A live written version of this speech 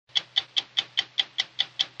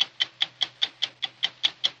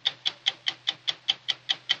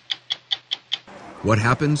What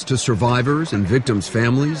happens to survivors and victims'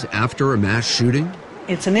 families after a mass shooting?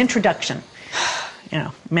 It's an introduction.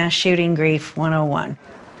 Mass shooting grief 101.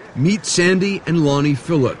 Meet Sandy and Lonnie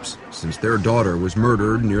Phillips. Since their daughter was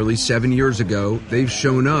murdered nearly 7 years ago, they've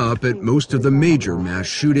shown up at most of the major mass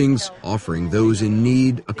shootings, offering those in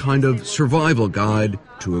need a kind of survival guide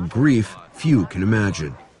to a grief few can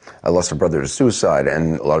imagine. I lost a brother to suicide,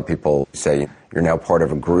 and a lot of people say you're now part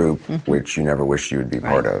of a group which you never wished you would be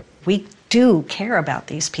part of. We do care about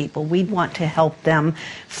these people. We want to help them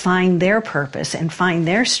find their purpose and find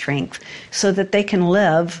their strength so that they can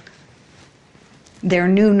live their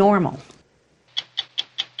new normal.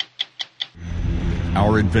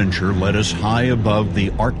 Our adventure led us high above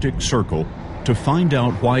the Arctic Circle to find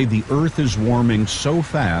out why the Earth is warming so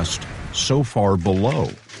fast, so far below.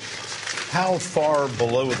 How far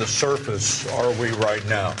below the surface are we right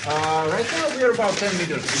now? Right now we're about 10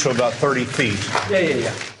 meters. So about 30 feet.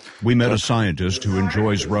 Yeah. We met a scientist who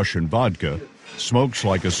enjoys Russian vodka, smokes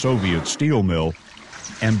like a Soviet steel mill,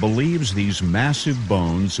 and believes these massive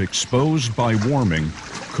bones exposed by warming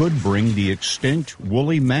could bring the extinct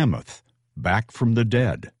woolly mammoth back from the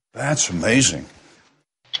dead. That's amazing.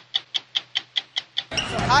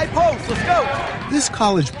 High post, let's go. This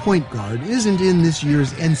college point guard isn't in this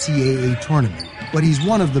year's NCAA tournament, but he's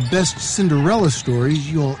one of the best Cinderella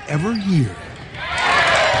stories you'll ever hear.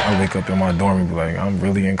 I wake up in my dorm and be like, I'm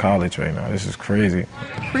really in college right now. This is crazy.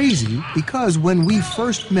 Crazy because when we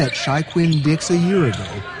first met Shaquin Dix a year ago,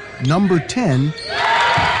 number 10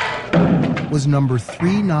 was number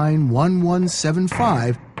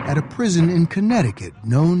 391175 at a prison in Connecticut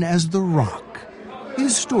known as The Rock.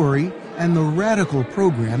 His story and the radical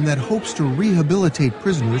program that hopes to rehabilitate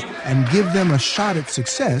prisoners and give them a shot at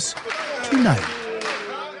success tonight.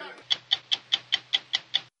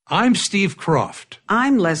 I'm Steve Croft.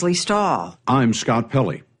 I'm Leslie Stahl. I'm Scott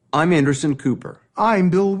Pelley. I'm Anderson Cooper. I'm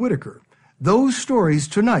Bill Whitaker. Those stories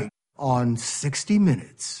tonight on 60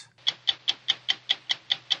 Minutes.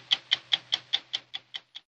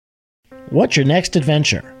 What's your next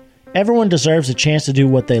adventure? Everyone deserves a chance to do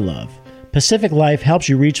what they love. Pacific Life helps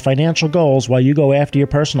you reach financial goals while you go after your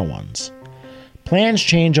personal ones. Plans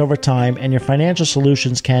change over time, and your financial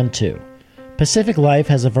solutions can too. Pacific Life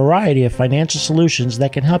has a variety of financial solutions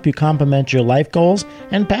that can help you complement your life goals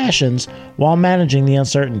and passions while managing the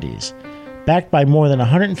uncertainties. Backed by more than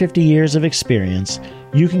 150 years of experience,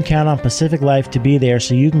 you can count on Pacific Life to be there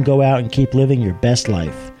so you can go out and keep living your best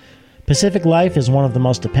life. Pacific Life is one of the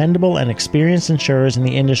most dependable and experienced insurers in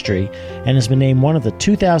the industry and has been named one of the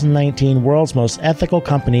 2019 World's Most Ethical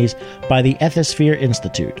Companies by the Ethisphere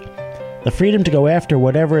Institute. The freedom to go after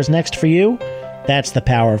whatever is next for you? That's the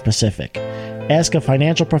power of Pacific. Ask a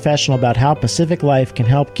financial professional about how Pacific Life can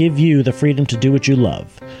help give you the freedom to do what you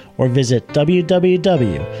love, or visit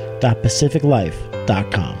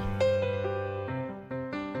www.pacificlife.com.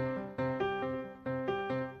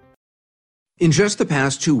 In just the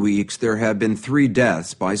past 2 weeks, there have been 3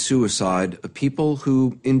 deaths by suicide of people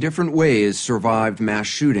who, in different ways, survived mass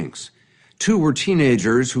shootings. 2 were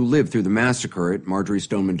teenagers who lived through the massacre at Marjory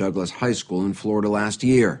Stoneman Douglas High School in Florida last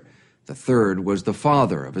year. The 3rd was the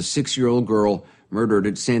father of a 6-year-old girl murdered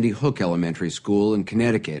at Sandy Hook Elementary School in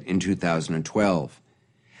Connecticut in 2012.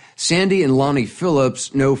 Sandy and Lonnie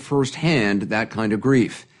Phillips know firsthand that kind of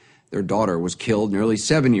grief. Their daughter was killed nearly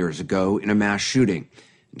 7 years ago in a mass shooting.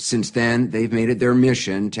 And since then, they've made it their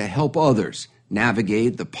mission to help others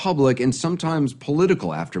navigate the public and sometimes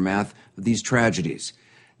political aftermath of these tragedies.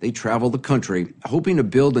 They travel the country hoping to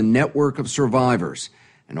build a network of survivors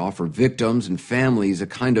and offer victims and families a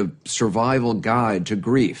kind of survival guide to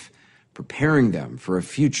grief, preparing them for a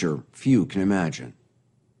future few can imagine.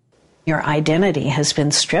 Your identity has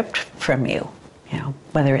been stripped from you,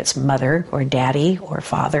 whether it's mother or daddy or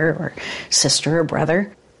father or sister or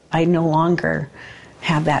brother. I no longer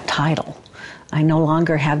have that title. I no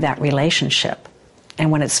longer have that relationship. And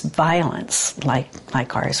when it's violence,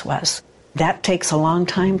 like ours was, that takes a long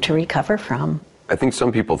time to recover from. I think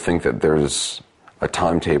some people think that there's a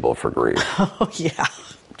timetable for grief. Oh, yeah.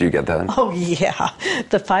 Do you get that? Oh, yeah.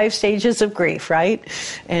 The 5 stages of grief, right?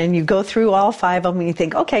 And you go through all 5 of them and you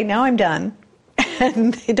think, okay, now I'm done.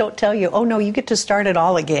 And they don't tell you, oh, no, you get to start it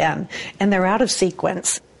all again. And they're out of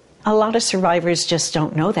sequence. A lot of survivors just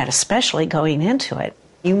don't know that, especially going into it.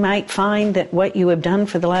 You might find that what you have done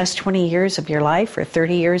for the last 20 years of your life or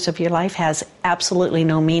 30 years of your life has absolutely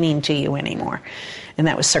no meaning to you anymore. And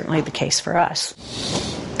that was certainly the case for us.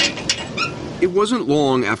 It wasn't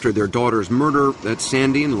long after their daughter's murder that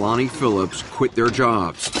Sandy and Lonnie Phillips quit their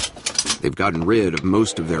jobs. They've gotten rid of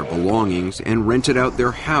most of their belongings and rented out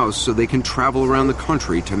their house so they can travel around the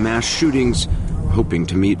country to mass shootings, hoping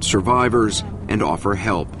to meet survivors and offer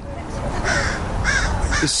help.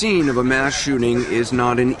 The scene of a mass shooting is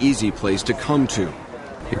not an easy place to come to.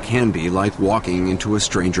 It can be like walking into a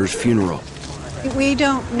stranger's funeral. We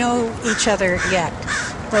don't know each other yet,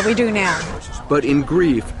 but we do now. But in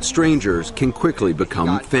grief, strangers can quickly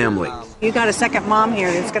become family. You got a second mom here.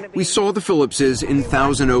 It's going to be... We saw the Phillipses in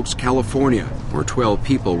Thousand Oaks, California, where 12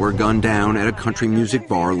 people were gunned down at a country music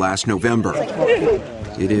bar last November.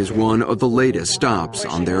 It is one of the latest stops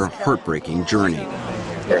on their heartbreaking journey.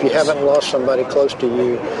 If you haven't lost somebody close to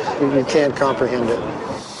you, you can't comprehend it.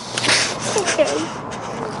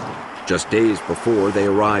 Okay. Just days before they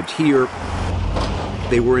arrived here,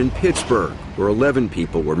 they were in Pittsburgh, where 11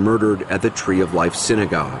 people were murdered at the Tree of Life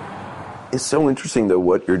Synagogue. It's so interesting, though,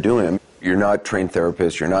 what you're doing. You're not trained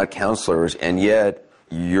therapists, you're not counselors, and yet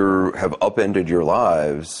you have upended your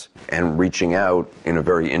lives and reaching out in a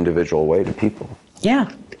very individual way to people.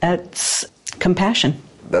 Yeah, it's compassion.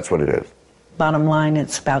 That's what it is. Bottom line,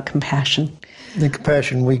 it's about compassion. The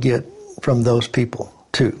compassion we get from those people,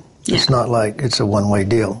 too. Yeah. It's not like it's a one-way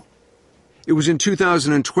deal. It was in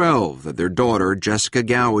 2012 that their daughter, Jessica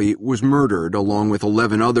Gowie, was murdered along with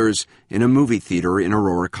 11 others in a movie theater in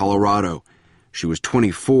Aurora, Colorado. She was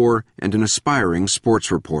 24 and an aspiring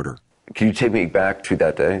sports reporter. Can you take me back to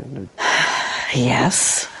that day?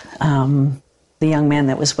 Yes. The young man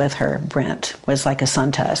that was with her, Brent, was like a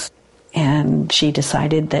son to us. And she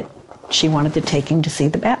decided that she wanted to take him to see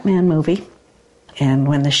the Batman movie. And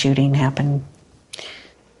when the shooting happened,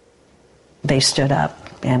 they stood up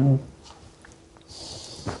and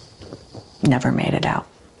never made it out.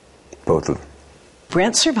 Both of them?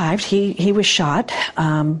 Brent survived. He was shot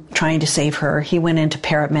trying to save her. He went into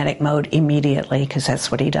paramedic mode immediately because that's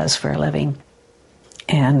what he does for a living.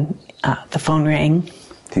 And the phone rang.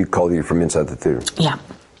 He called you from inside the theater? Yeah.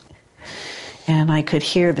 And I could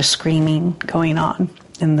hear the screaming going on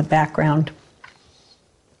in the background.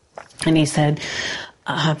 And he said,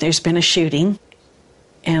 there's been a shooting.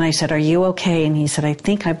 And I said, are you okay? And he said, I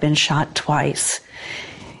think I've been shot twice.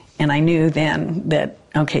 And I knew then that,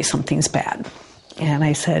 okay, something's bad. And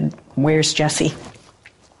I said, where's Jessie?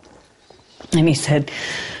 And he said,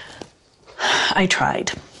 I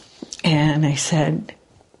tried. And I said,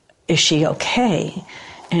 is she okay?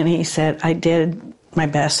 And he said, I did my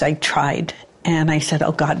best. I tried. And I said,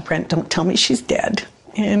 oh, God, Brent, don't tell me she's dead.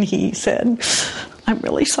 And he said, I'm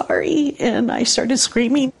really sorry. And I started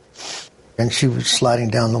screaming. And she was sliding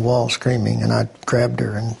down the wall screaming, and I grabbed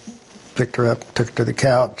her and picked her up, took her to the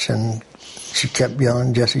couch, and she kept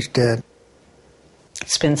yelling, Jessie's dead.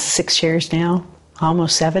 It's been 6 years now,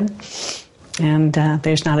 almost 7. And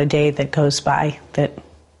there's not a day that goes by that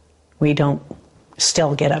we don't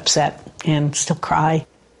still get upset and still cry.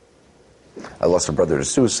 I lost a brother to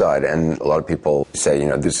suicide, and a lot of people say, you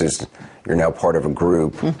know, you're now part of a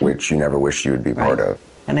group which you never wished you would be part of.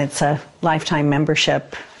 And it's a lifetime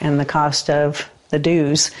membership, and the cost of the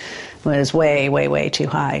dues was way, way, way too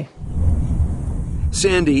high.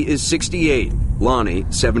 Sandy is 68, Lonnie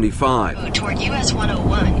 75. Toward US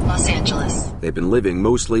 101, Los Angeles. They've been living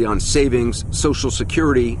mostly on savings, Social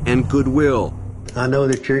Security, and goodwill. I know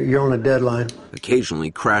that you're on a deadline.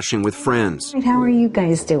 Occasionally crashing with friends. How are you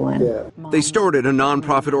guys doing? Yeah. They started a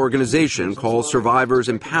nonprofit organization called Survivors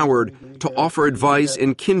Empowered to offer advice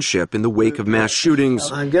and kinship in the wake of mass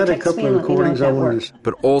shootings. I've got a couple of recordings I want to...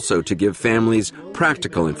 But also to give families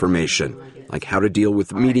practical information, like how to deal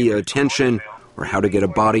with media attention or how to get a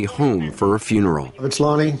body home for a funeral. It's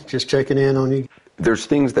Lonnie, just checking in on you. There's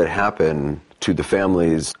things that happen to the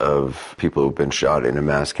families of people who've been shot in a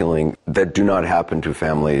mass killing that do not happen to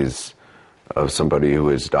families of somebody who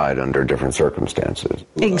has died under different circumstances.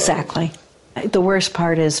 Exactly. The worst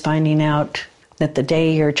part is finding out that the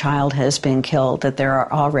day your child has been killed, that there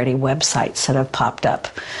are already websites that have popped up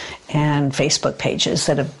and Facebook pages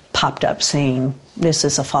that have popped up saying this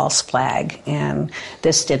is a false flag and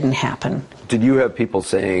this didn't happen. Did you have people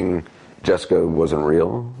saying Jessica wasn't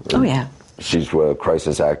real? Oh, yeah. She's a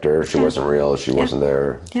crisis actor. She wasn't real. She wasn't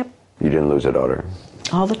there. Yep. You didn't lose a daughter.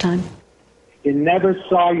 All the time. You never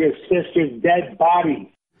saw your sister's dead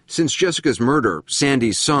body. Since Jessica's murder,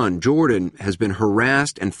 Sandy's son, Jordan, has been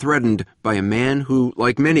harassed and threatened by a man who,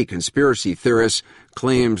 like many conspiracy theorists,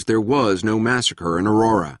 claims there was no massacre in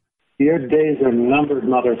Aurora. Your days are numbered,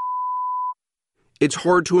 mother. It's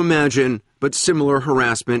hard to imagine, but similar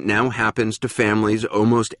harassment now happens to families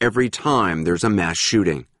almost every time there's a mass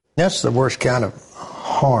shooting. That's the worst kind of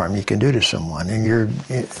harm you can do to someone, and you're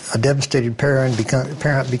a devastated parent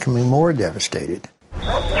becoming more devastated.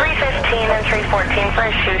 315 and 314 for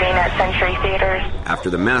a shooting at Century Theaters. After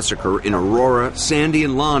the massacre in Aurora, Sandy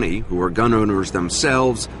and Lonnie, who are gun owners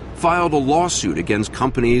themselves, filed a lawsuit against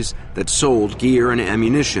companies that sold gear and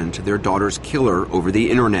ammunition to their daughter's killer over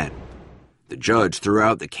the internet. The judge threw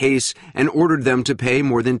out the case and ordered them to pay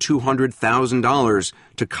more than $200,000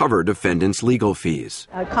 to cover defendants' legal fees.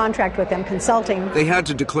 A contract with them consulting. They had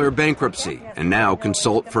to declare bankruptcy and now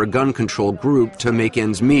consult for a gun control group to make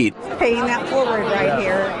ends meet. Paying that forward right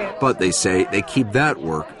here. But they say they keep that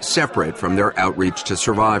work separate from their outreach to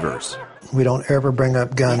survivors. We don't ever bring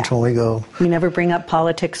up guns when we go. We never bring up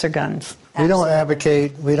politics or guns. We don't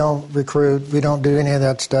advocate, we don't recruit, we don't do any of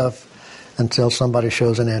that stuff until somebody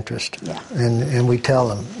shows an interest. Yeah. And we tell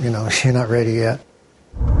them, you're not ready yet.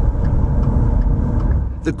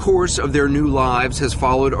 The course of their new lives has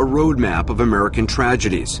followed a roadmap of American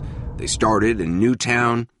tragedies. They started in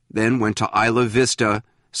Newtown, then went to Isla Vista,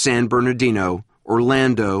 San Bernardino,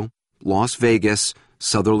 Orlando, Las Vegas,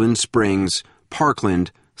 Sutherland Springs,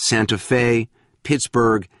 Parkland, Santa Fe,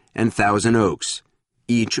 Pittsburgh, and Thousand Oaks.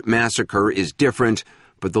 Each massacre is different,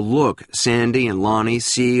 but the look Sandy and Lonnie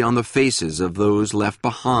see on the faces of those left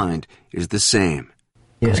behind is the same.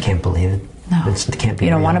 You just can't believe it. No, it can't be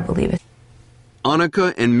you don't real. want to believe it.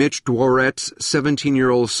 Annika and Mitch Dworet's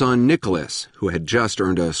 17-year-old son Nicholas, who had just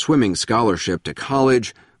earned a swimming scholarship to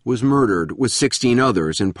college, was murdered with 16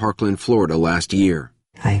 others in Parkland, Florida last year.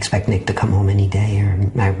 I expect Nick to come home any day,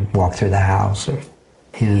 or I walk through the house.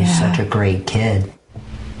 He was such a great kid.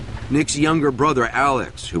 Nick's younger brother,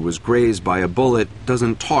 Alex, who was grazed by a bullet,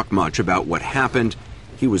 doesn't talk much about what happened.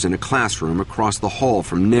 He was in a classroom across the hall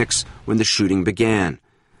from Nick's when the shooting began.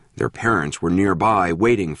 Their parents were nearby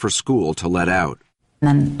waiting for school to let out. And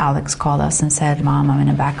then Alex called us and said, "Mom, I'm in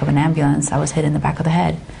the back of an ambulance. I was hit in the back of the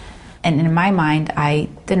head." And in my mind, I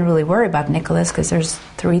didn't really worry about Nicholas because there's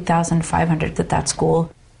 3,500 at that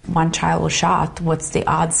school. One child was shot. What's the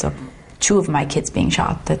odds of 2 of my kids being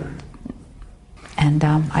shot? And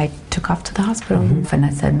I took off to the hospital. Mm-hmm. And I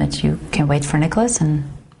said, "Mitch, you can wait for Nicholas." And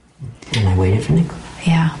I waited for Nicholas.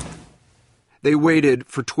 Yeah. They waited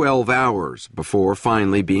for 12 hours before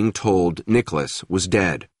finally being told Nicholas was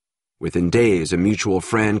dead. Within days, a mutual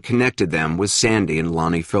friend connected them with Sandy and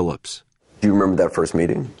Lonnie Phillips. Do you remember that first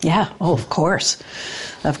meeting? Yeah, of course.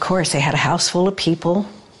 Of course. They had a house full of people.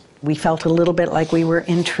 We felt a little bit like we were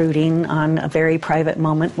intruding on a very private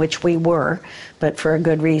moment, which we were, but for a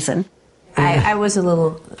good reason. I was a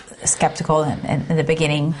little skeptical in the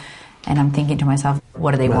beginning, and I'm thinking to myself,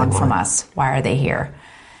 what do they want from us? Why are they here?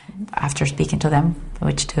 After speaking to them,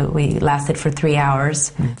 we lasted for 3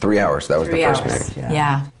 hours. 3 hours, that was the first meeting.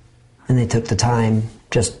 Yeah. And they took the time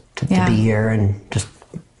just to be here and just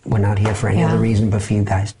were not here for any other reason but for you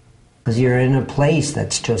guys. Because you're in a place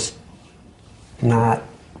that's just not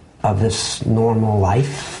of this normal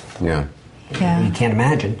life. Yeah. You can't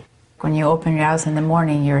imagine. When you open your eyes in the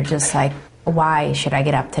morning, you're just like, why should I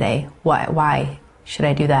get up today? Why should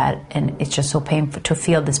I do that? And it's just so painful to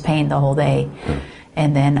feel this pain the whole day.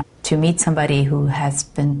 And then to meet somebody who has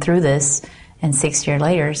been through this and 6 years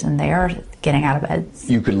later, and they are getting out of bed.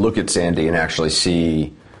 You could look at Sandy and actually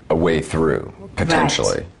see a way through,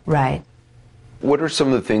 potentially. Right. What are some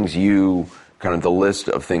of the things the list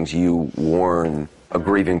of things you warn a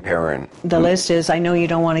grieving parent? The list is, I know you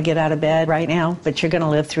don't want to get out of bed right now, but you're going to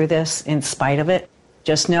live through this in spite of it.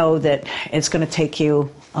 Just know that it's going to take you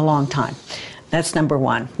a long time. That's number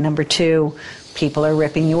one. Number two, people are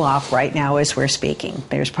ripping you off right now as we're speaking.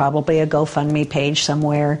 There's probably a GoFundMe page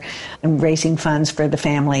somewhere and raising funds for the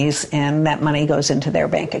families, and that money goes into their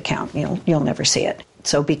bank account. You'll never see it.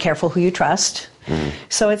 So be careful who you trust. Mm-hmm.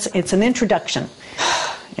 So it's an introduction.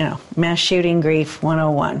 Mass shooting grief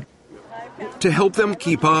 101. To help them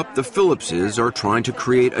keep up, the Phillipses are trying to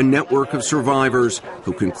create a network of survivors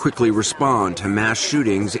who can quickly respond to mass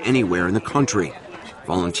shootings anywhere in the country.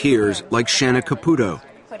 Volunteers like Shanna Caputo.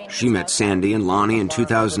 She met Sandy and Lonnie in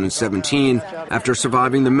 2017 after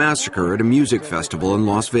surviving the massacre at a music festival in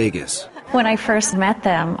Las Vegas. When I first met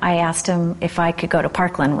them, I asked them if I could go to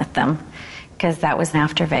Parkland with them, because that was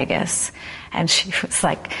after Vegas. And she was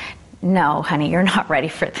like, "No, honey, you're not ready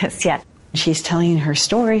for this yet." She's telling her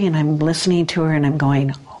story, and I'm listening to her, and I'm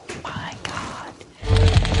going, oh, my God.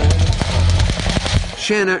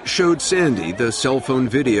 Shanna showed Sandy the cell phone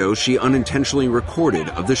video she unintentionally recorded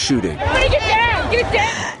of the shooting. Get down! Get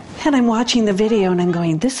down! And I'm watching the video, and I'm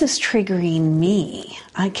going, this is triggering me.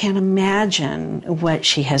 I can't imagine what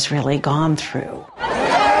she has really gone through.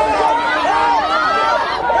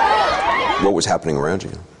 What was happening around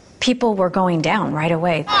you? People were going down right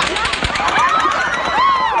away.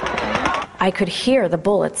 I could hear the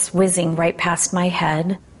bullets whizzing right past my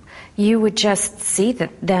head. You would just see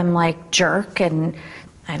them like jerk, and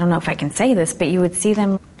I don't know if I can say this, but you would see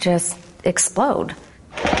them just explode.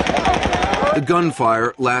 The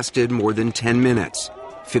gunfire lasted more than 10 minutes.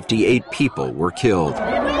 58 people were killed.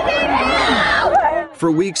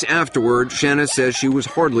 For weeks afterward, Shanna says she was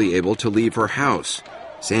hardly able to leave her house.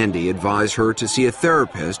 Sandy advised her to see a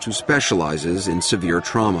therapist who specializes in severe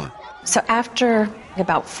trauma. So after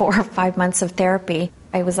about 4 or 5 months of therapy,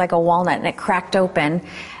 I was like a walnut and it cracked open,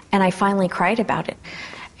 and I finally cried about it.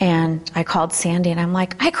 And I called Sandy and I'm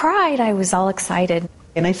like, I cried. I was all excited.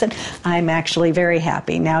 And I said, I'm actually very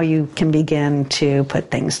happy. Now you can begin to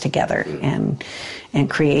put things together and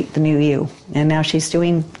create the new you. And now she's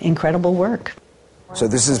doing incredible work. So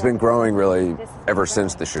this has been growing really ever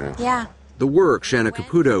since the shooting. Yeah. The work Shanna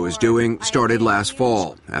Caputo is doing started last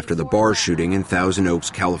fall after the bar shooting in Thousand Oaks,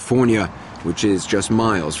 California, which is just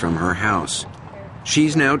miles from her house.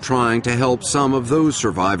 She's now trying to help some of those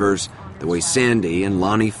survivors the way Sandy and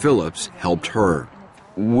Lonnie Phillips helped her.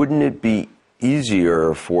 Wouldn't it be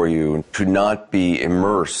easier for you to not be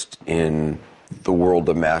immersed in the world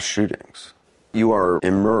of mass shootings? You are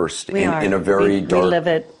immersed in a very dark we live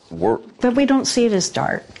it, world. But we don't see it as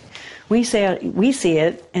dark. We see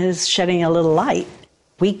it as shedding a little light.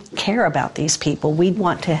 We care about these people. We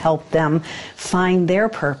want to help them find their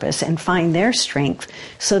purpose and find their strength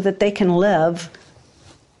so that they can live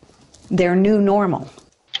their new normal.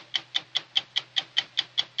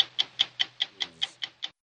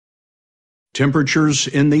 Temperatures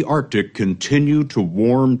in the Arctic continue to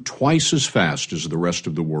warm twice as fast as the rest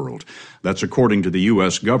of the world. That's according to the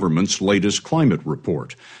U.S. government's latest climate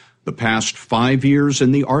report. The past 5 years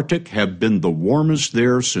in the Arctic have been the warmest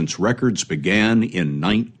there since records began in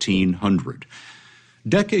 1900.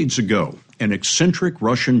 Decades ago, an eccentric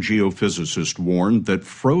Russian geophysicist warned that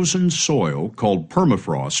frozen soil, called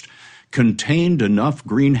permafrost, contained enough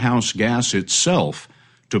greenhouse gas itself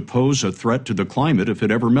to pose a threat to the climate if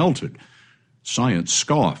it ever melted. Science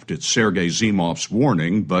scoffed at Sergei Zimov's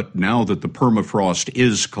warning, but now that the permafrost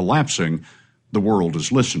is collapsing, the world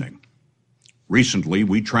is listening. Recently,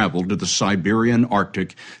 we traveled to the Siberian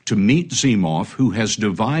Arctic to meet Zimov, who has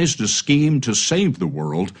devised a scheme to save the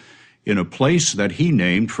world in a place that he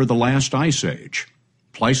named for the last ice age,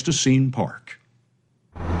 Pleistocene Park.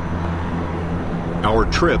 Our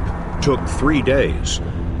trip took 3 days,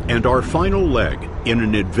 and our final leg in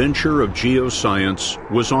an adventure of geoscience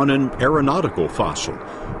was on an aeronautical fossil,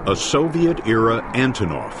 a Soviet-era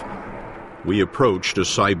Antonov. We approached a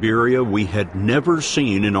Siberia we had never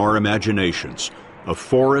seen in our imaginations, a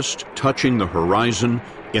forest touching the horizon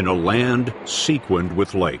in a land sequined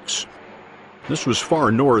with lakes. This was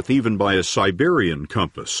far north even by a Siberian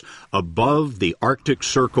compass, above the Arctic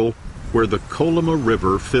Circle where the Kolyma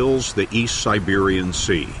River fills the East Siberian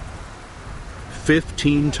Sea.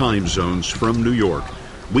 15 time zones from New York,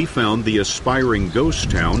 we found the aspiring ghost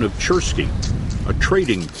town of Chersky. A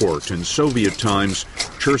trading port in Soviet times,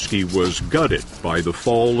 Chersky was gutted by the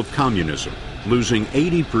fall of communism, losing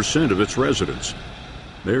 80% of its residents.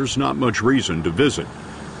 There's not much reason to visit,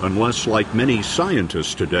 unless, like many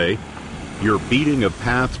scientists today, you're beating a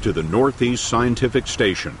path to the Northeast Scientific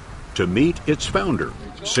Station to meet its founder,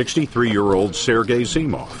 63-year-old Sergei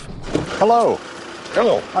Zimov. Hello.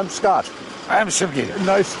 Hello. I'm Scott. I'm Sergei.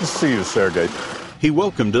 Nice to see you, Sergei. He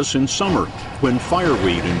welcomed us in summer, when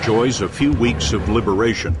fireweed enjoys a few weeks of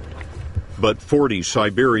liberation. But 40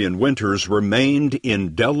 Siberian winters remained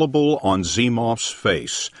indelible on Zimov's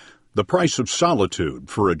face, the price of solitude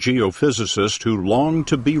for a geophysicist who longed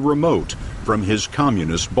to be remote from his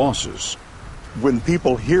communist bosses. When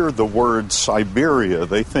people hear the word Siberia,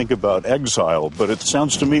 they think about exile, but it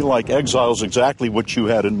sounds to me like exile's exactly what you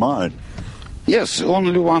had in mind. Yes,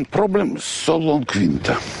 only one problem, so long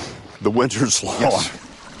winter. The winter's long.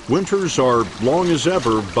 Yes. Winters are long as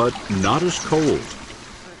ever, but not as cold.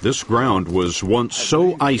 This ground was once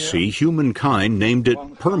so icy, humankind named it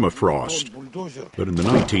permafrost. But in the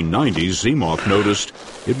 1990s, Zimov noticed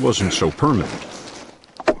it wasn't so permanent.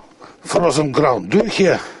 Frozen ground, do you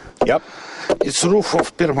hear? Yep. It's roof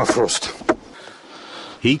of permafrost.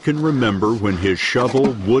 He can remember when his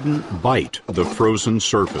shovel wouldn't bite the frozen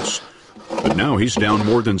surface. But now he's down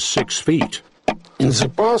more than 6 feet. In the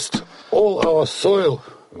past, all our soil,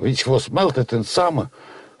 which was melted in summer,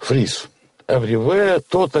 freeze everywhere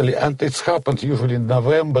totally, and it's happened usually in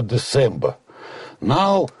November, December.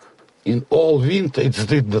 Now, in all winter, it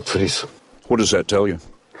did not freeze. What does that tell you?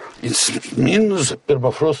 It means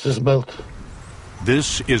permafrost is melted.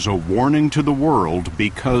 This is a warning to the world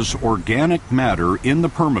because organic matter in the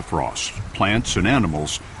permafrost, plants and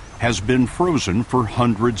animals, has been frozen for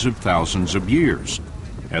hundreds of thousands of years.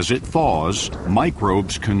 As it thaws,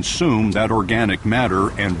 microbes consume that organic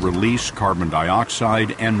matter and release carbon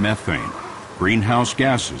dioxide and methane, greenhouse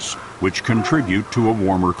gases, which contribute to a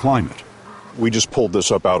warmer climate. We just pulled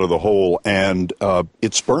this up out of the hole, and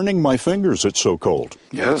it's burning my fingers. It's so cold.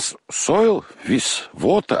 Yes, soil with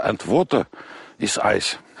water, and water is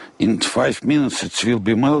ice. In 5 minutes it will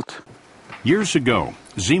be melt. Years ago,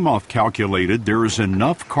 Zimov calculated there is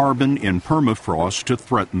enough carbon in permafrost to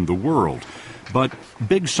threaten the world. But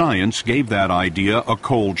big science gave that idea a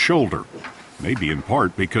cold shoulder, maybe in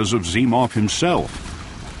part because of Zimov himself.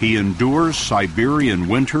 He endures Siberian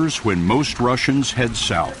winters when most Russians head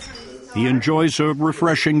south. He enjoys a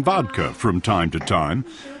refreshing vodka from time to time,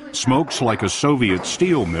 smokes like a Soviet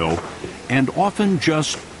steel mill, and often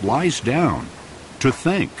just lies down to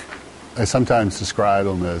think. I sometimes describe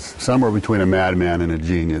him as somewhere between a madman and a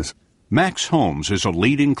genius. Max Holmes is a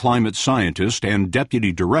leading climate scientist and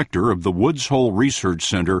deputy director of the Woods Hole Research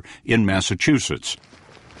Center in Massachusetts.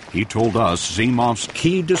 He told us Zimov's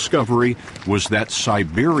key discovery was that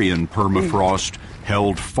Siberian permafrost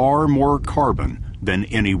held far more carbon than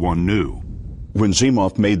anyone knew. When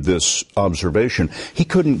Zimov made this observation, he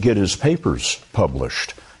couldn't get his papers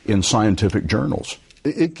published in scientific journals.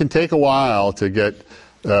 It can take a while to get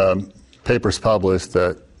papers published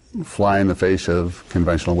that fly in the face of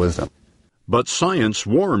conventional wisdom. But science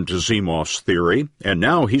warmed to Zimov's theory, and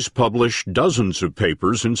now he's published dozens of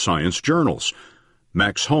papers in science journals.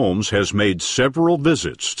 Max Holmes has made several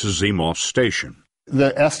visits to Zimov's station.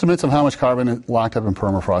 The estimates of how much carbon is locked up in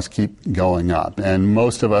permafrost keep going up, and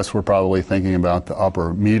most of us were probably thinking about the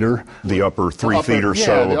upper meter. The upper 3 feet or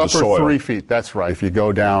so of the soil. Upper 3 feet, that's right. If you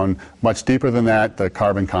go down much deeper than that, the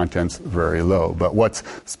carbon content's very low. But what's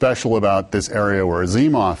special about this area where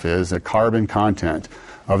Zimov is, the carbon content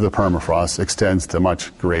of the permafrost extends to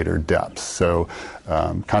much greater depths. So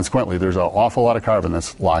consequently, there's an awful lot of carbon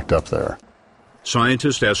that's locked up there.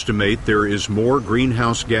 Scientists estimate there is more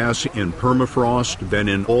greenhouse gas in permafrost than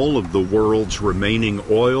in all of the world's remaining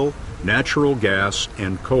oil, natural gas,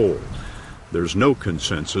 and coal. There's no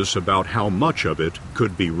consensus about how much of it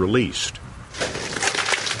could be released.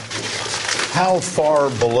 How far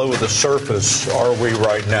below the surface are we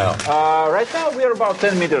right now? Right now we are about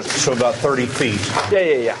 10 meters. So about 30 feet.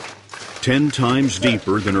 Yeah. 10 times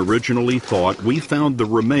deeper than originally thought, we found the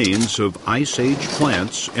remains of Ice Age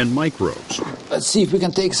plants and microbes. Let's see if we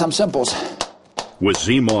can take some samples. With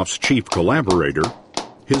Zimov's chief collaborator,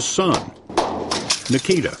 his son,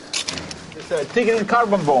 Nikita. It's a ticking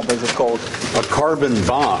carbon bomb, as it's called. A carbon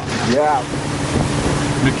bomb? Yeah.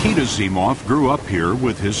 Nikita Zimov grew up here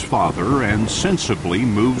with his father and sensibly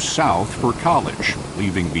moved south for college,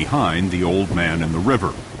 leaving behind the old man in the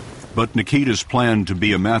river. But Nikita's plan to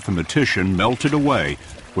be a mathematician melted away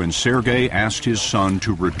when Sergei asked his son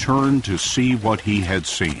to return to see what he had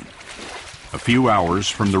seen. A few hours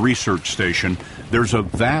from the research station, there's a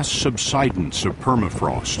vast subsidence of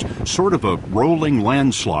permafrost, sort of a rolling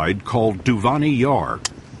landslide called Duvany Yar.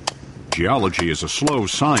 Geology is a slow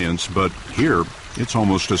science, but here it's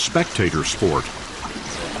almost a spectator sport.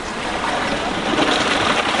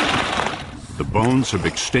 The bones of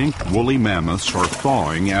extinct woolly mammoths are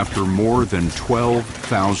thawing after more than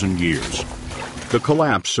 12,000 years. The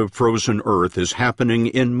collapse of frozen Earth is happening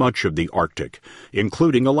in much of the Arctic,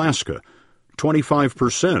 including Alaska.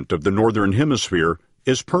 25% of the northern hemisphere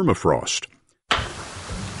is permafrost.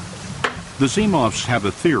 The Zimovs have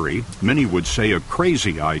a theory, many would say a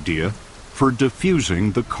crazy idea, for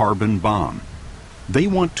diffusing the carbon bomb. They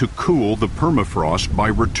want to cool the permafrost by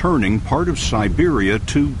returning part of Siberia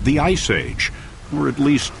to the Ice Age, or at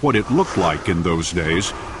least what it looked like in those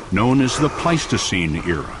days, known as the Pleistocene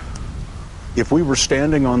era. If we were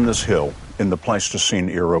standing on this hill in the Pleistocene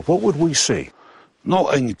era, what would we see? No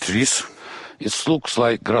any trees. It looks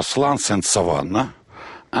like grasslands and savanna,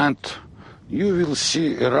 and you will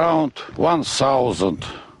see around 1,000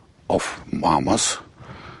 of mammoths,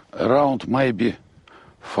 around maybe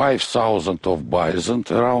 5,000 of bison,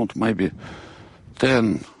 around maybe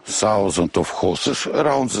 10,000 of horses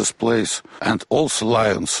around this place, and also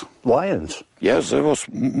lions. Lions? Yes,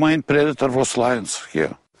 main predator was lions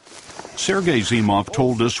here. Sergei Zimov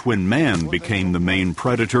told us when man became the main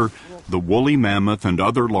predator, the woolly mammoth and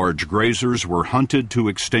other large grazers were hunted to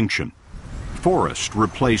extinction. Forest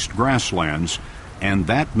replaced grasslands, and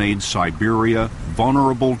that made Siberia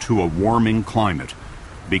vulnerable to a warming climate,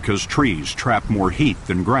 because trees trap more heat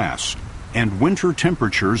than grass, and winter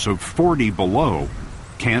temperatures of 40 below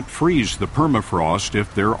can't freeze the permafrost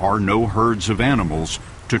if there are no herds of animals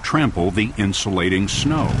to trample the insulating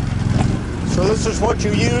snow. So this is what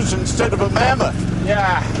you use instead of a mammoth?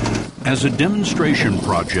 Yeah. As a demonstration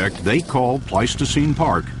project they call Pleistocene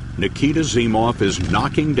Park, Nikita Zimov is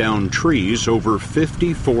knocking down trees over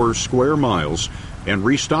 54 square miles and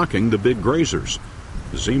restocking the big grazers.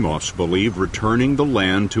 Zimovs believe returning the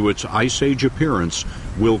land to its Ice Age appearance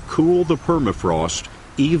will cool the permafrost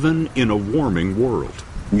even in a warming world.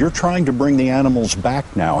 You're trying to bring the animals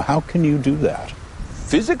back now. How can you do that?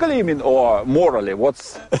 Physically, I mean, or morally? Or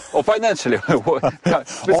financially?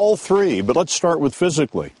 All three, but let's start with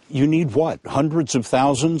physically. You need what? Hundreds of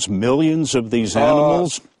thousands, millions of these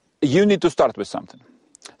animals? You need to start with something.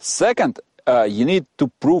 Second, you need to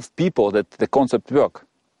prove people that the concept works.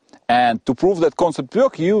 And to prove that concept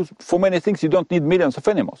works, for many things, you don't need millions of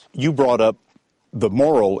animals. You brought up the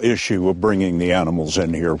moral issue of bringing the animals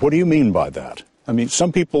in here. What do you mean by that? I mean,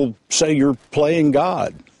 some people say you're playing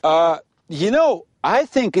God. I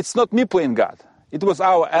think it's not me playing God. It was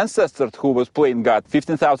our ancestors who was playing God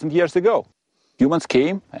 15,000 years ago. Humans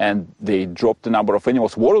came and they dropped the number of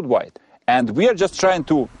animals worldwide. And we are just trying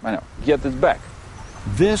to get it back.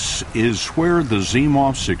 This is where the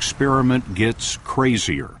Zimovs experiment gets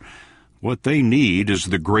crazier. What they need is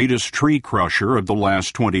the greatest tree crusher of the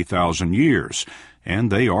last 20,000 years,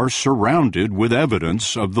 and they are surrounded with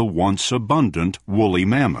evidence of the once abundant woolly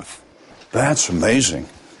mammoth. That's amazing.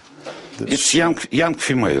 It's young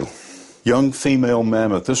female. Young female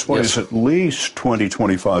mammoth. This weighs at least 20,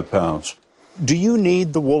 25 pounds. Do you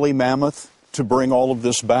need the woolly mammoth to bring all of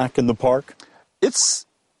this back in the park? It's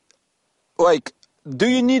like, do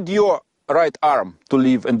you need your right arm to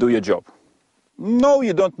live and do your job? No,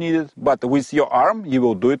 you don't need it, but with your arm, you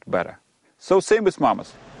will do it better. So same with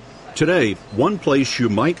mammoths. Today, one place you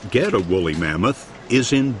might get a woolly mammoth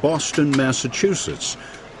is in Boston, Massachusetts,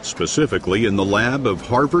 specifically in the lab of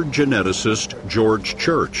Harvard geneticist George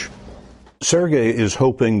Church. Sergei is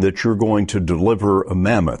hoping that you're going to deliver a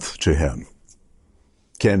mammoth to him.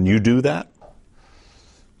 Can you do that?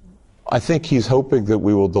 I think he's hoping that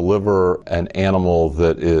we will deliver an animal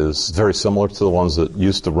that is very similar to the ones that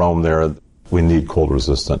used to roam there. We need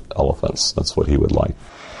cold-resistant elephants. That's what he would like.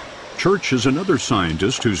 Church is another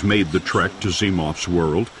scientist who's made the trek to Zimov's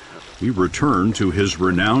world. We return to his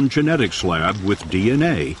renowned genetics lab with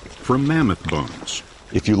DNA from mammoth bones.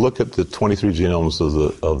 If you look at the 23 genomes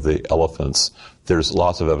of the elephants, there's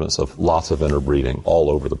lots of evidence of lots of interbreeding all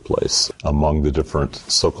over the place among the different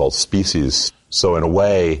so-called species. So in a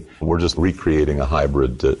way, we're just recreating a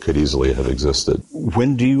hybrid that could easily have existed.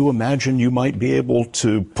 When do you imagine you might be able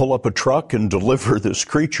to pull up a truck and deliver this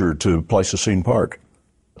creature to Pleistocene Park?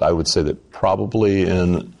 I would say that probably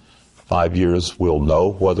in 5 years we'll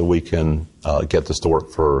know whether we can get this to work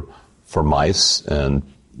for mice and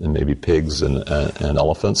maybe pigs and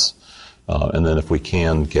elephants. And then if we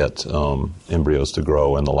can get embryos to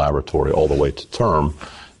grow in the laboratory all the way to term,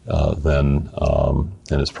 then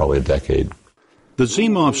it's probably a decade. The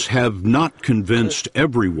Zimovs have not convinced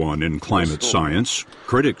everyone in climate science.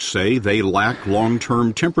 Critics say they lack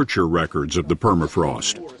long-term temperature records of the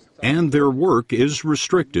permafrost, and their work is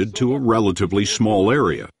restricted to a relatively small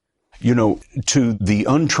area. You know, to the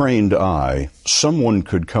untrained eye, someone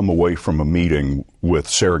could come away from a meeting with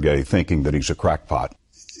Sergei thinking that he's a crackpot.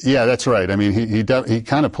 Yeah, that's right. I mean, he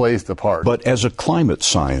kind of plays the part. But as a climate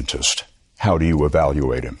scientist, how do you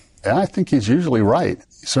evaluate him? And I think he's usually right.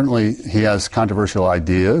 Certainly, he has controversial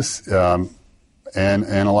ideas, and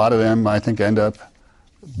a lot of them, I think, end up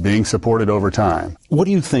being supported over time. What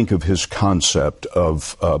do you think of his concept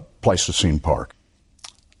of Pleistocene Park?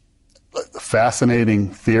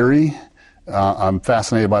 Fascinating theory. I'm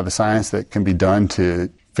fascinated by the science that can be done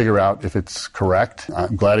to figure out if it's correct.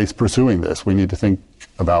 I'm glad he's pursuing this. We need to think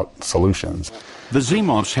about solutions. The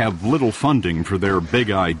Zimovs have little funding for their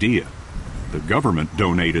big idea. The government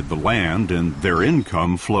donated the land, and their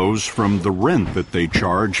income flows from the rent that they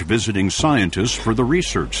charge visiting scientists for the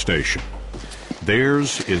research station.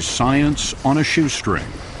 Theirs is science on a shoestring,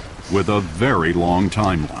 with a very long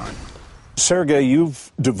timeline. Sergei,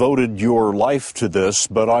 you've devoted your life to this,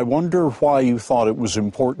 but I wonder why you thought it was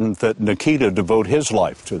important that Nikita devote his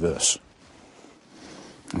life to this.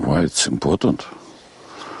 Why it's important?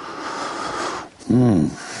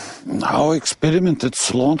 Our experiment,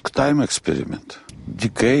 it's a long time experiment.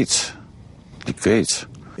 Decades.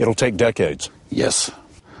 It'll take decades. Yes.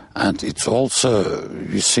 And it's also,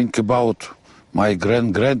 you think about my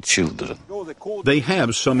grandchildren. They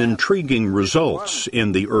have some intriguing results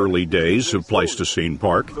in the early days of Pleistocene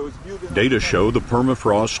Park. Data show the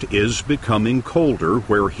permafrost is becoming colder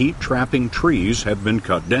where heat-trapping trees have been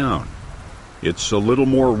cut down. It's a little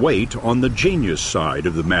more weight on the genius side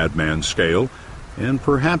of the madman scale, and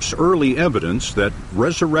perhaps early evidence that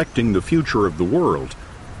resurrecting the future of the world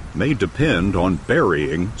may depend on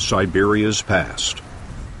burying Siberia's past.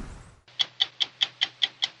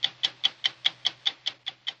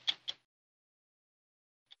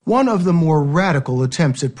 One of the more radical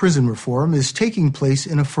attempts at prison reform is taking place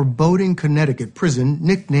in a foreboding Connecticut prison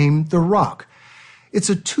nicknamed The Rock. It's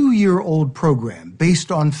a 2-year-old program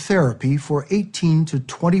based on therapy for 18 to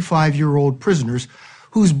 25-year-old prisoners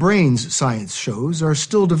whose brains, science shows, are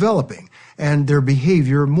still developing and their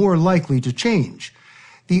behavior more likely to change.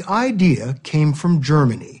 The idea came from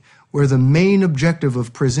Germany, where the main objective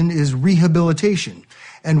of prison is rehabilitation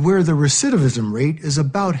and where the recidivism rate is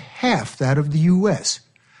about half that of the U.S.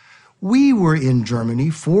 We were in Germany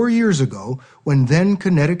 4 years ago when then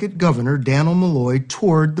Connecticut Governor Daniel Malloy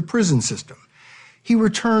toured the prison system. He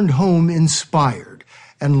returned home inspired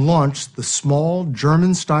and launched the small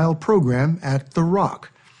German-style program at The Rock.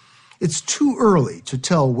 It's too early to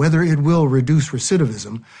tell whether it will reduce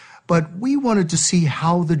recidivism, but we wanted to see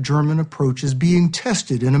how the German approach is being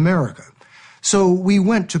tested in America. So we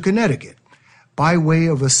went to Connecticut by way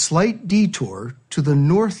of a slight detour to the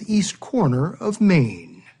northeast corner of Maine.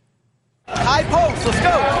 High post, let's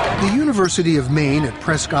go! The University of Maine at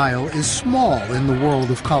Presque Isle is small in the world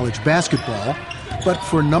of college basketball, but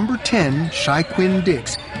for number 10, Shaquin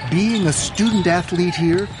Dix, being a student athlete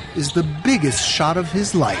here is the biggest shot of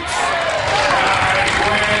his life.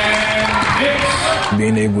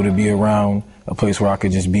 Being able to be around a place where I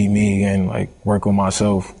could just be me and like work on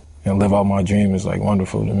myself and live out my dream is like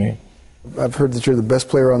wonderful to me. I've heard that you're the best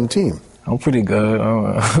player on the team. I'm pretty good.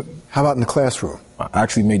 How about in the classroom? I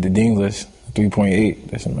actually made the Dean list,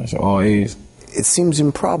 3.8. That's all A's. It seems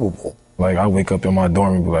improbable. Like, I wake up in my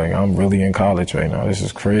dorm and be like, I'm really in college right now. This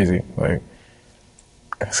is crazy. Like,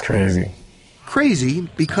 it's crazy. Crazy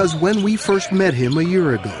because when we first met him a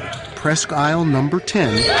year ago, Presque Isle number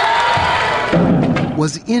 10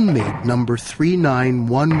 was inmate number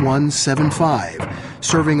 391175,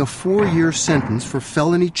 serving a 4-year sentence for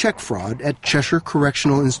felony check fraud at Cheshire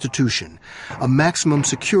Correctional Institution, a maximum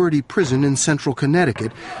security prison in central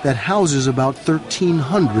Connecticut that houses about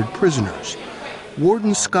 1,300 prisoners.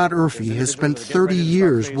 Warden Scott Urfey has spent 30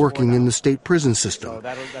 years working in the state prison system.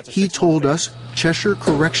 He told us Cheshire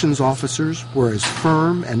corrections officers were as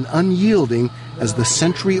firm and unyielding as the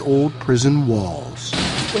century-old prison walls.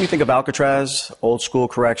 When you think of Alcatraz, old school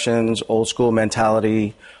corrections, old school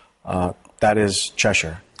mentality, that is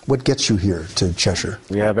Cheshire. What gets you here to Cheshire?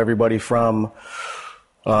 We have everybody from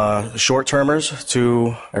short-termers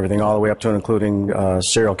to everything all the way up to and including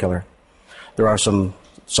serial killer. There are some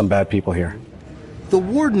bad people here. The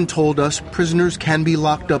warden told us prisoners can be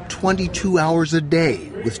locked up 22 hours a day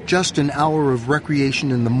with just an hour of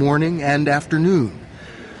recreation in the morning and afternoon.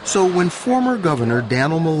 So when former Governor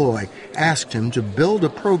Daniel Malloy asked him to build a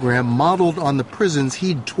program modeled on the prisons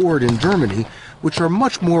he'd toured in Germany, which are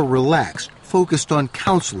much more relaxed, focused on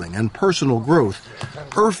counseling and personal growth,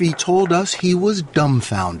 Urfey told us he was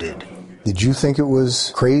dumbfounded. Did you think it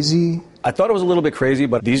was crazy? I thought it was a little bit crazy,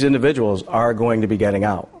 but these individuals are going to be getting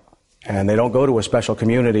out. And they don't go to a special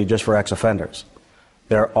community just for ex-offenders.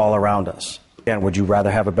 They're all around us. And would you rather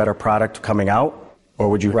have a better product coming out, or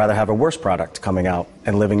would you rather have a worse product coming out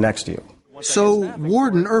and living next to you? So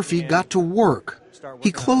Warden Urfey got to work.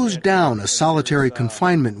 He closed down a solitary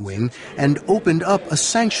confinement wing and opened up a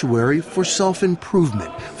sanctuary for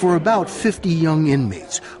self-improvement for about 50 young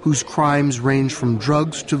inmates whose crimes range from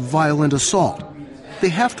drugs to violent assault. They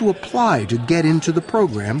have to apply to get into the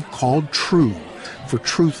program called TRUE, for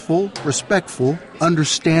truthful, respectful,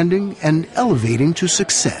 understanding, and elevating to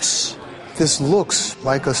success. This looks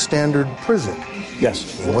like a standard prison.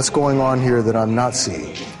 Yes. What's going on here that I'm not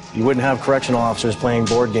seeing? You wouldn't have correctional officers playing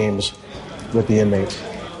board games with the inmates.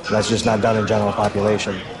 That's just not done in general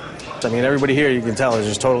population. I mean, everybody here, you can tell, is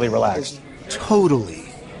just totally relaxed. Totally.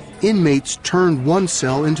 Inmates turned one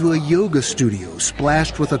cell into a yoga studio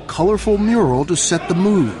splashed with a colorful mural to set the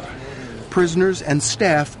mood. Prisoners and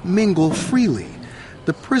staff mingle freely.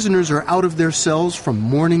 The prisoners are out of their cells from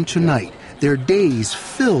morning to night, their days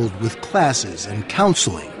filled with classes and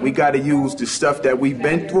counseling. We got to use the stuff that we've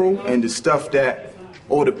been through and the stuff that,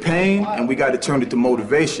 or the pain, and we got to turn it to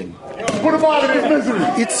motivation. Put them out of this misery!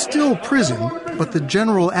 It's still prison, but the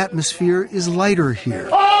general atmosphere is lighter here.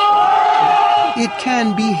 It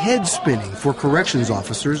can be head-spinning for corrections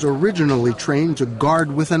officers originally trained to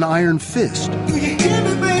guard with an iron fist. Do you hear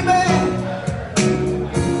me, baby?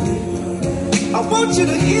 I want you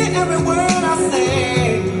to hear every word I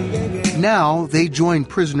say. Now they join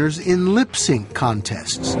prisoners in lip-sync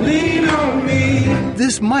contests. Lean on me.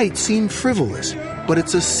 This might seem frivolous, but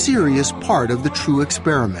it's a serious part of the TRUE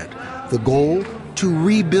experiment. The goal? To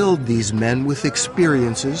rebuild these men with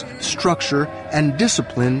experiences, structure, and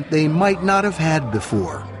discipline they might not have had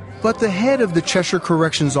before. But the head of the Cheshire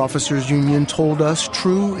Corrections Officers Union told us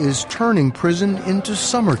TRUE is turning prison into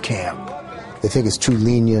summer camp. They think it's too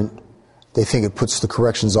lenient. They think it puts the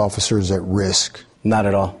corrections officers at risk. Not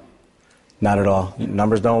at all. Not at all.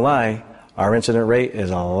 Numbers don't lie. Our incident rate is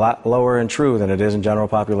a lot lower in True than it is in general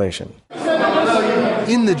population.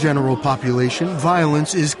 In the general population,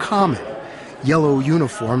 violence is common. Yellow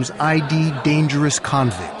uniforms ID dangerous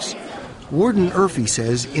convicts. Warden Urfy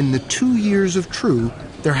says in the 2 years of True,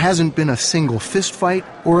 there hasn't been a single fistfight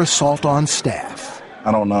or assault on staff.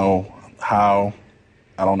 I don't know how,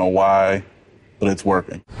 I don't know why, but it's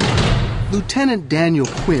working. Lieutenant Daniel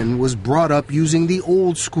Quinn was brought up using the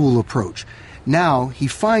old school approach. Now he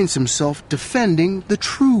finds himself defending the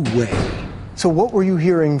true way. So what were you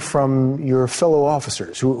hearing from your fellow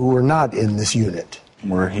officers who are not in this unit?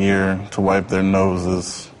 We're here to wipe their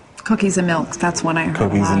noses. Cookies and milk, that's what I heard.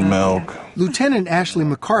 Cookies and milk. Lieutenant Ashley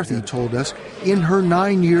McCarthy told us in her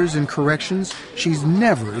 9 years in corrections, she's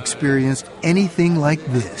never experienced anything like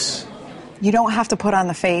this. You don't have to put on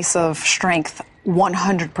the face of strength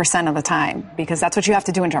 100% of the time, because that's what you have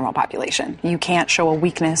to do in general population. You can't show a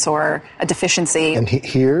weakness or a deficiency. And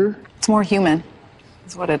here? It's more human,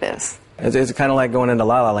 is what it is. It's kind of like going into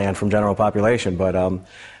La La Land from general population, but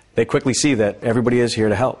they quickly see that everybody is here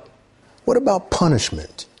to help. What about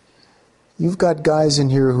punishment? You've got guys in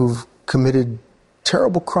here who've committed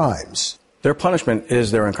terrible crimes. Their punishment is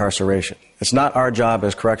their incarceration. It's not our job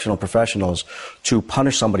as correctional professionals to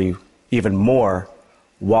punish somebody even more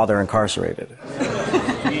while they're incarcerated.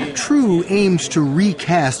 True aims to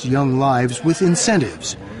recast young lives with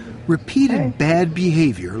incentives. Repeated bad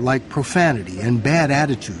behavior like profanity and bad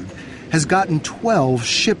attitude has gotten 12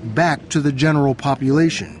 shipped back to the general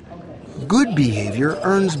population. Good behavior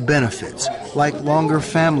earns benefits like longer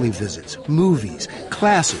family visits, movies,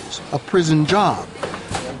 classes, a prison job.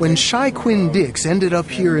 When Shy Quinn Dix ended up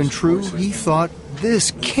here in True, he thought,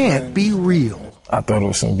 this can't be real. I thought it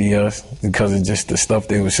was some BS because of just the stuff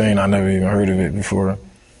they were saying. I never even heard of it before.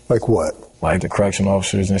 Like what? Like the correction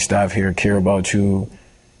officers and staff here care about you.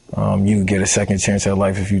 You get a second chance at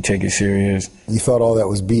life if you take it serious. You thought all that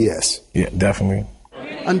was BS? Yeah, definitely.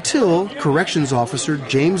 Until corrections officer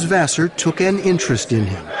James Vassar took an interest in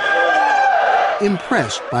him.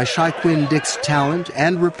 Impressed by Shy Quinn Dix's talent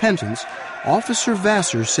and repentance, Officer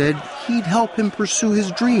Vassar said he'd help him pursue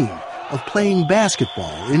his dream of playing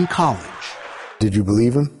basketball in college. Did you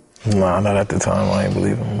believe him? Nah, not at the time. I ain't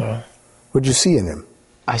believe him, though. What'd you see in him?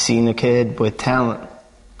 I seen a kid with talent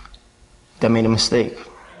that made a mistake.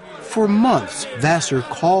 For months, Vassar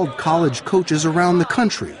called college coaches around the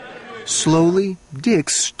country. Slowly,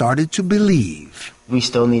 Dix started to believe. We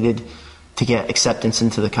still needed to get acceptance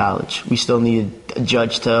into the college. We still needed a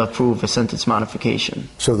judge to approve a sentence modification.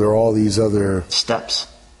 So there are all these other steps,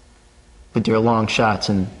 but they're long shots,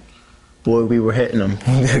 and boy, we were hitting them.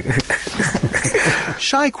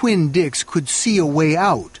 Shy Quinn Dix could see a way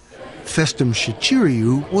out. Festum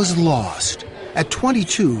Shachiriu was lost. At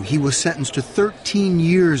 22, he was sentenced to 13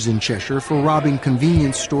 years in Cheshire for robbing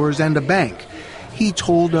convenience stores and a bank. He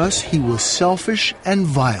told us he was selfish and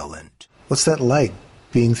violent. What's that like,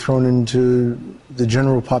 being thrown into the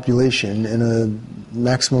general population in a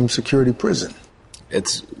maximum security prison?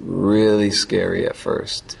 It's really scary at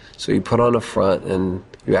first. So you put on a front and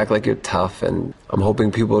you act like you're tough, and I'm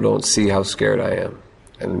hoping people don't see how scared I am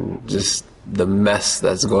and just the mess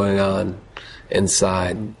that's going on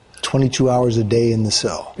inside. 22 hours a day in the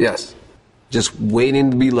cell? Yes. Just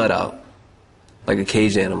waiting to be let out, like a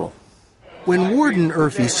caged animal. When Warden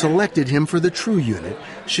Urfy selected him for the True Unit,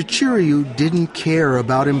 Shachiriu didn't care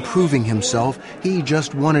about improving himself. He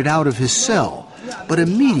just wanted out of his cell, but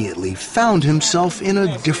immediately found himself in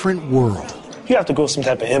a different world. You have to go some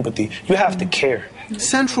type of empathy. You have to care.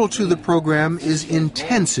 Central to the program is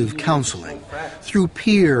intensive counseling. Through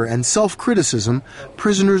peer and self-criticism,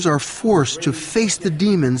 prisoners are forced to face the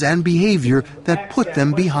demons and behavior that put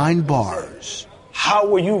them behind bars. How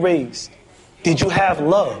were you raised? Did you have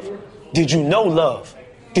love? Did you know love?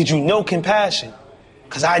 Did you know compassion?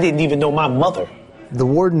 Because I didn't even know my mother. The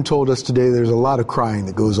warden told us today there's a lot of crying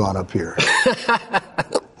that goes on up here.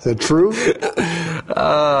 Is that true?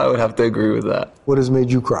 I would have to agree with that. What has made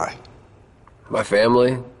you cry? My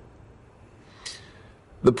family.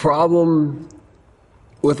 The problem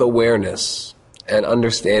with awareness and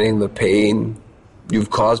understanding the pain you've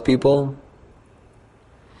caused people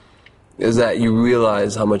is that you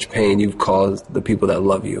realize how much pain you've caused the people that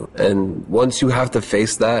love you. And once you have to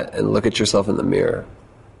face that and look at yourself in the mirror,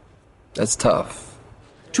 that's tough.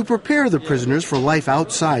 To prepare the prisoners for life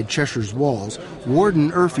outside Cheshire's walls,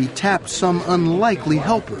 Warden Urfy tapped some unlikely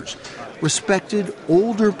helpers, respected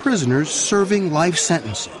older prisoners serving life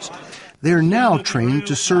sentences. They're now trained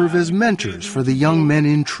to serve as mentors for the young men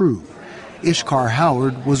in True. Ishkar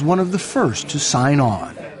Howard was one of the first to sign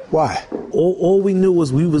on. Why? All we knew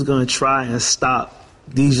was we was going to try and stop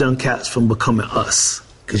these young cats from becoming us,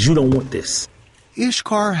 because you don't want this.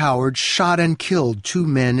 Ishkar Howard shot and killed 2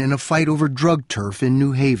 men in a fight over drug turf in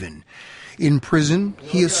New Haven. In prison,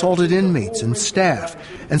 he assaulted inmates and staff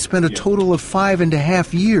and spent a total of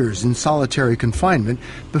 5.5 years in solitary confinement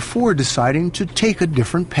before deciding to take a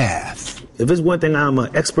different path. If there's one thing I'm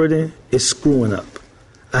an expert in, it's screwing up.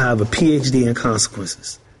 I have a PhD in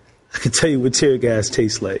consequences. I can tell you what tear gas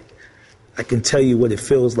tastes like. I can tell you what it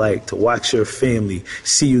feels like to watch your family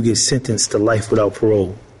see you get sentenced to life without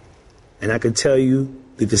parole. And I can tell you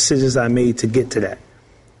the decisions I made to get to that.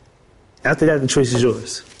 After that, the choice is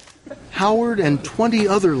yours. Howard and 20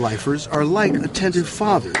 other lifers are like attentive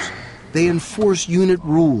fathers. They enforce unit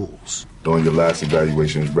rules. During your last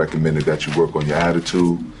evaluation, it's recommended that you work on your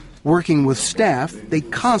attitude. Working with staff, they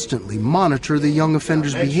constantly monitor the young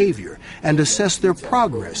offender's behavior and assess their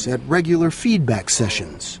progress at regular feedback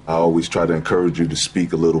sessions. I always try to encourage you to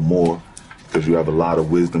speak a little more because you have a lot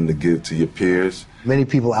of wisdom to give to your peers. Many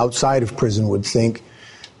people outside of prison would think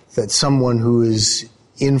that someone who is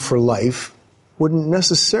in for life wouldn't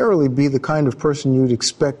necessarily be the kind of person you'd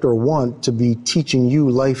expect or want to be teaching you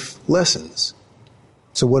life lessons.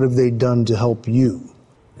 So what have they done to help you?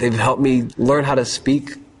 They've helped me learn how to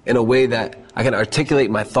speak in a way that I can articulate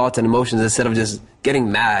my thoughts and emotions instead of just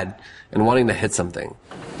getting mad and wanting to hit something.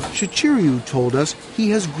 Shichiryu told us he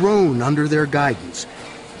has grown under their guidance.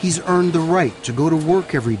 He's earned the right to go to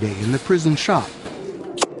work every day in the prison shop.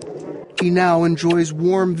 He now enjoys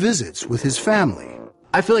warm visits with his family.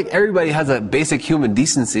 I feel like everybody has a basic human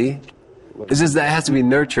decency. It's just that it has to be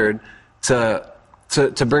nurtured to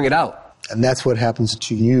bring it out. And that's what happens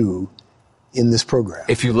to you in this program.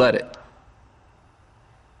 If you let it.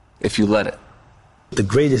 If you let it. The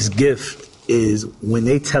greatest gift is when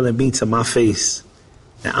they telling me to my face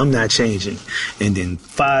that I'm not changing, and then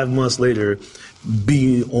 5 months later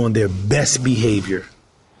be on their best behavior.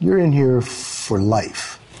 You're in here for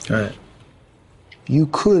life. Right. You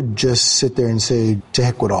could just sit there and say, to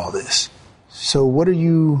heck with all this. So what are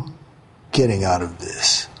you getting out of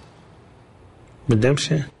this?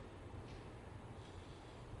 Redemption.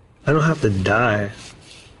 I don't have to die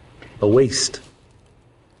a waste.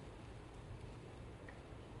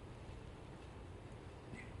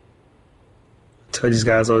 I tell these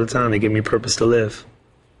guys all the time, they give me purpose to live.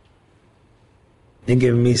 They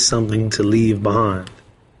give me something to leave behind.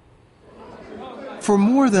 For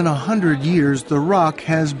more than 100 years, the Rock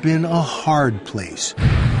has been a hard place.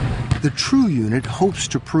 The True Unit hopes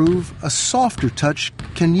to prove a softer touch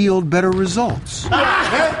can yield better results.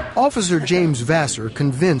 Officer James Vassar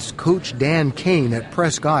convinced Coach Dan Kane at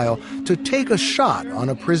Presque Isle to take a shot on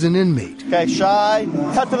a prison inmate. Okay, Shy,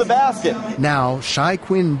 cut to the basket. Now, Shy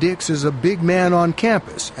Quinn Dix is a big man on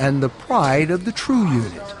campus and the pride of the True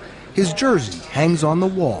Unit. His jersey hangs on the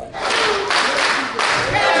wall.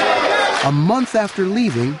 A month after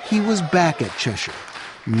leaving, he was back at Cheshire,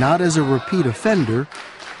 not as a repeat offender,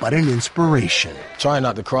 but an inspiration. Trying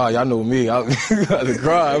not to cry. Y'all know me. I got to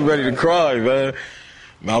cry. I'm ready to cry, man.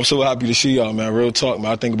 Man, I'm so happy to see y'all, man. Real talk,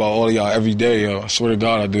 man. I think about all of y'all every day, yo. I swear to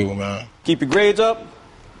God I do, man. Keep your grades up.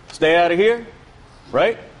 Stay out of here,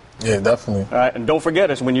 right? Yeah, definitely. All right, and don't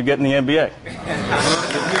forget us when you get in the NBA.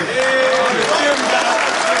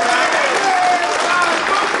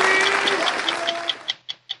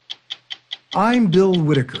 I'm Bill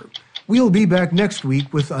Whitaker. We'll be back next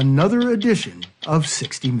week with another edition of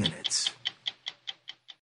 60 Minutes.